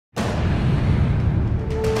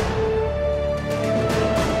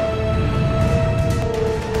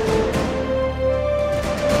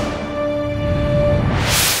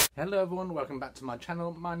Hello everyone, welcome back to my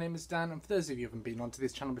channel. My name is Dan, and for those of you who haven't been onto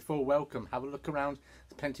this channel before, welcome. Have a look around.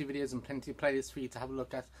 There's plenty of videos and plenty of playlists for you to have a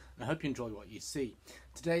look at, and I hope you enjoy what you see.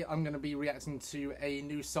 Today I'm going to be reacting to a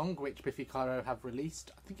new song which Biffy Clyro have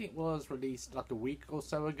released. I think it was released like a week or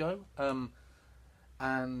so ago,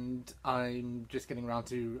 and I'm just getting around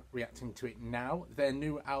to reacting to it now. Their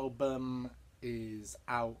new album is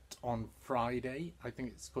out on Friday. I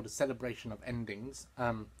think it's called A Celebration of Endings.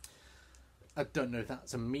 I don't know if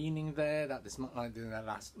that's a meaning there, that this might be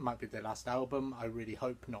their last album. I really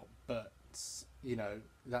hope not, but you know,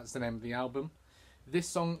 that's the name of the album. This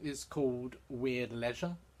song is called Weird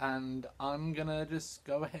Leisure, and I'm gonna just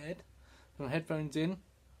go ahead, put my headphones in,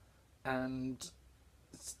 and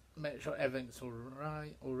make sure everything's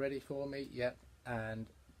alright, all ready for me. Yep, and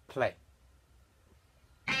play.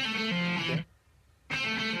 Okay.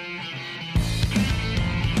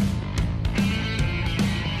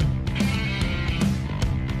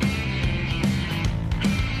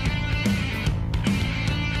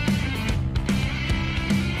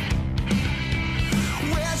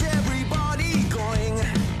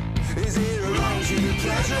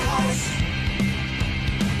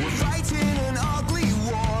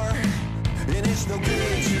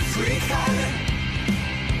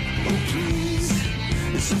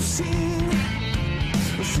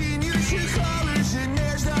 I've seen your true colors and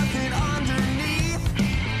there's nothing underneath,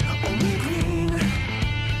 only green.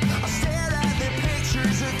 I stare at the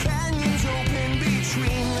pictures of canyons open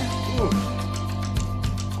between.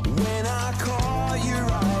 When I caught your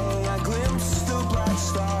eye, I glimpsed the black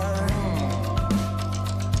star.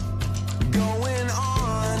 Going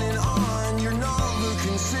on and on, you're not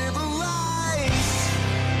looking civilized.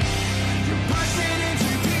 You're bursting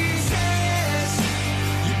into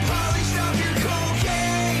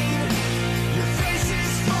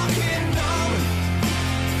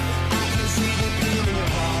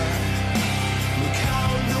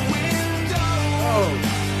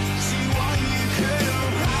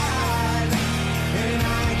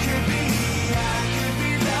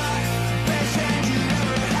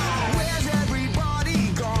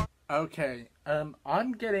Okay,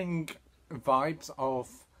 I'm getting vibes of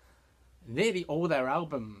nearly all their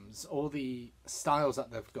albums, all the styles that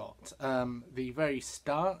they've got. The very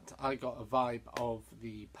start, I got a vibe of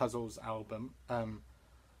the Puzzles album,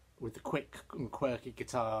 with the quick and quirky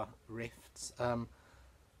guitar riffs.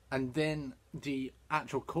 And then the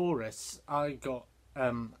actual chorus, I got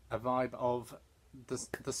a vibe of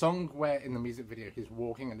the song where in the music video he's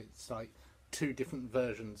walking and it's like two different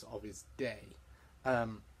versions of his day.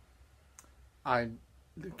 I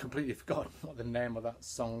completely forgot what the name of that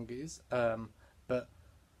song is, but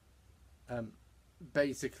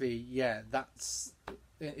basically, yeah,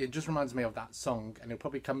 it just reminds me of that song, and it'll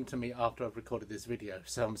probably come to me after I've recorded this video,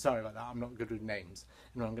 so I'm sorry about that. I'm not good with names.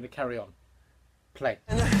 You know, I'm going to carry on. Play.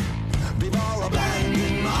 They've all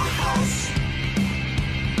abandoned my house.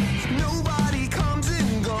 Nobody comes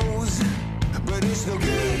and goes, but it's no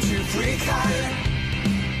good to freak out.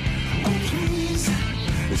 Oh please,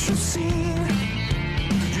 it's obscene.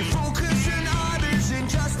 You focus on others and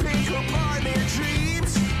just pick apart their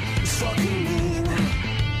dreams. It's fucking mean.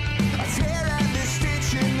 I tear at the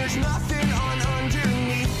stitch and there's nothing on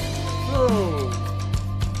underneath. Oh.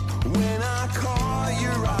 When I caught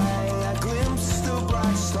your eye, I glimpsed the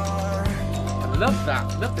black star. I love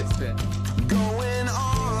that. Love this bit. Going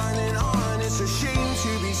on and on, it's a shame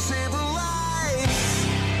to be civilized.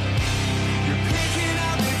 You're picking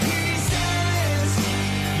up the pieces,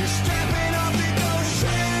 you're stepping up the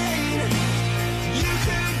ocean. You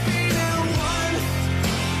could be the one.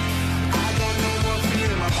 I got no more fear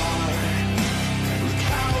in my heart. Look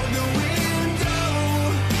out the window,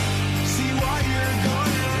 see what you're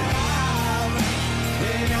gonna have,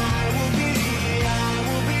 and I will be the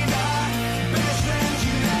best friend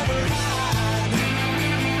you ever had.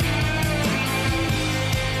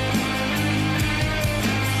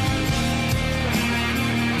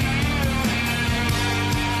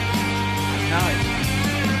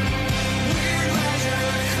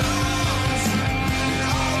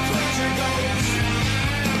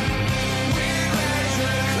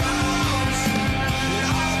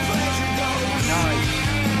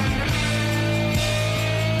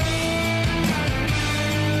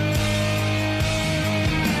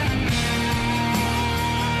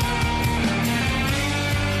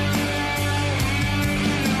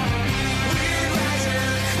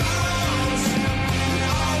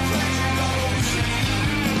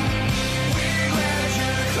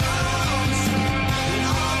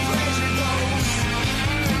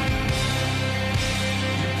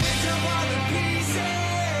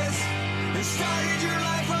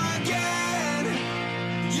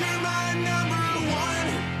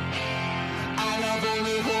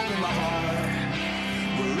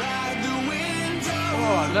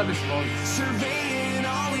 I love his voice. surveying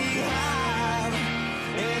all we have.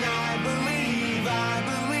 And I believe that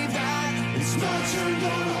it's my turn,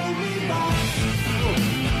 don't hold me back.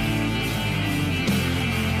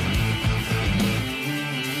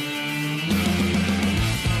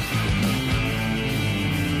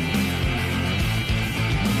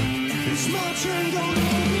 It's my turn, don't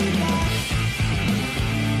hold me back.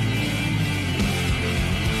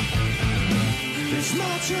 It's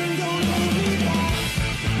my turn, don't hold me back.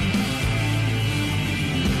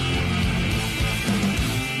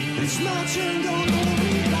 It's my turn, don't hold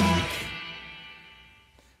me back.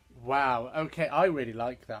 Wow, okay, I really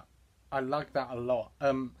like that. I like that a lot.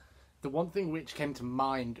 The one thing which came to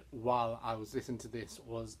mind while I was listening to this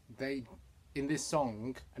was they, in this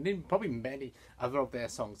song, and in probably many other of their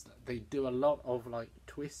songs, they do a lot of like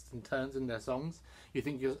twists and turns in their songs. You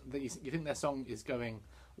think you think their song is going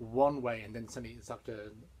one way, and then suddenly it's like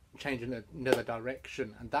a change in another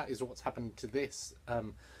direction, and that is what's happened to this,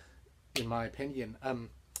 in my opinion.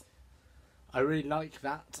 I really like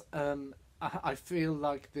that. I feel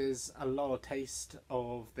like there's a lot of taste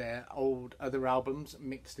of their old other albums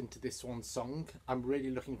mixed into this one song. I'm really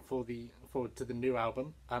looking forward to the new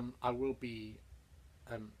album. I will be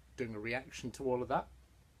doing a reaction to all of that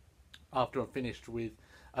after I've finished with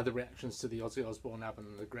other reactions to the Ozzy Osbourne album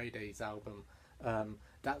and the Grey Days album.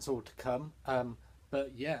 That's all to come.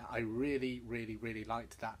 But yeah, I really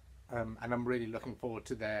liked that, and I'm really looking forward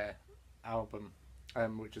to their album,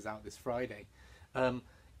 which is out this Friday.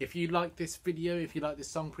 If you like this video, if you like this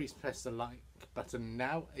song, please press the like button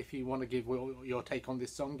now. If you want to give your take on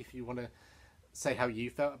this song, if you want to say how you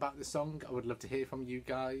felt about this song, I would love to hear from you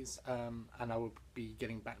guys, and I will be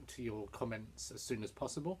getting back to your comments as soon as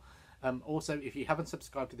possible. Also, if you haven't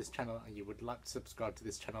subscribed to this channel and you would like to subscribe to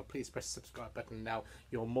this channel, please press the subscribe button now.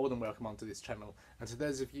 You're more than welcome onto this channel. And to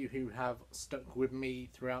those of you who have stuck with me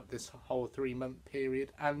throughout this whole 3-month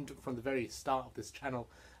period and from the very start of this channel,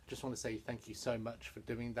 I just want to say thank you so much for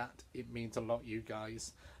doing that. It means a lot, you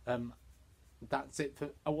guys. That's it for...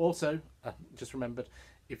 Oh, also, just remembered,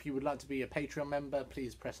 if you would like to be a Patreon member,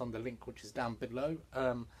 please press on the link which is down below.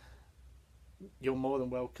 You're more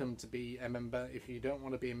than welcome to be a member. If you don't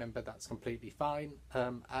want to be a member, that's completely fine.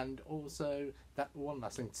 And also, that one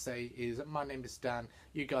last thing to say is, my name is Dan.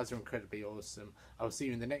 You guys are incredibly awesome. I'll see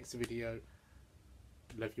you in the next video.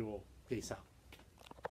 Love you all. Peace out.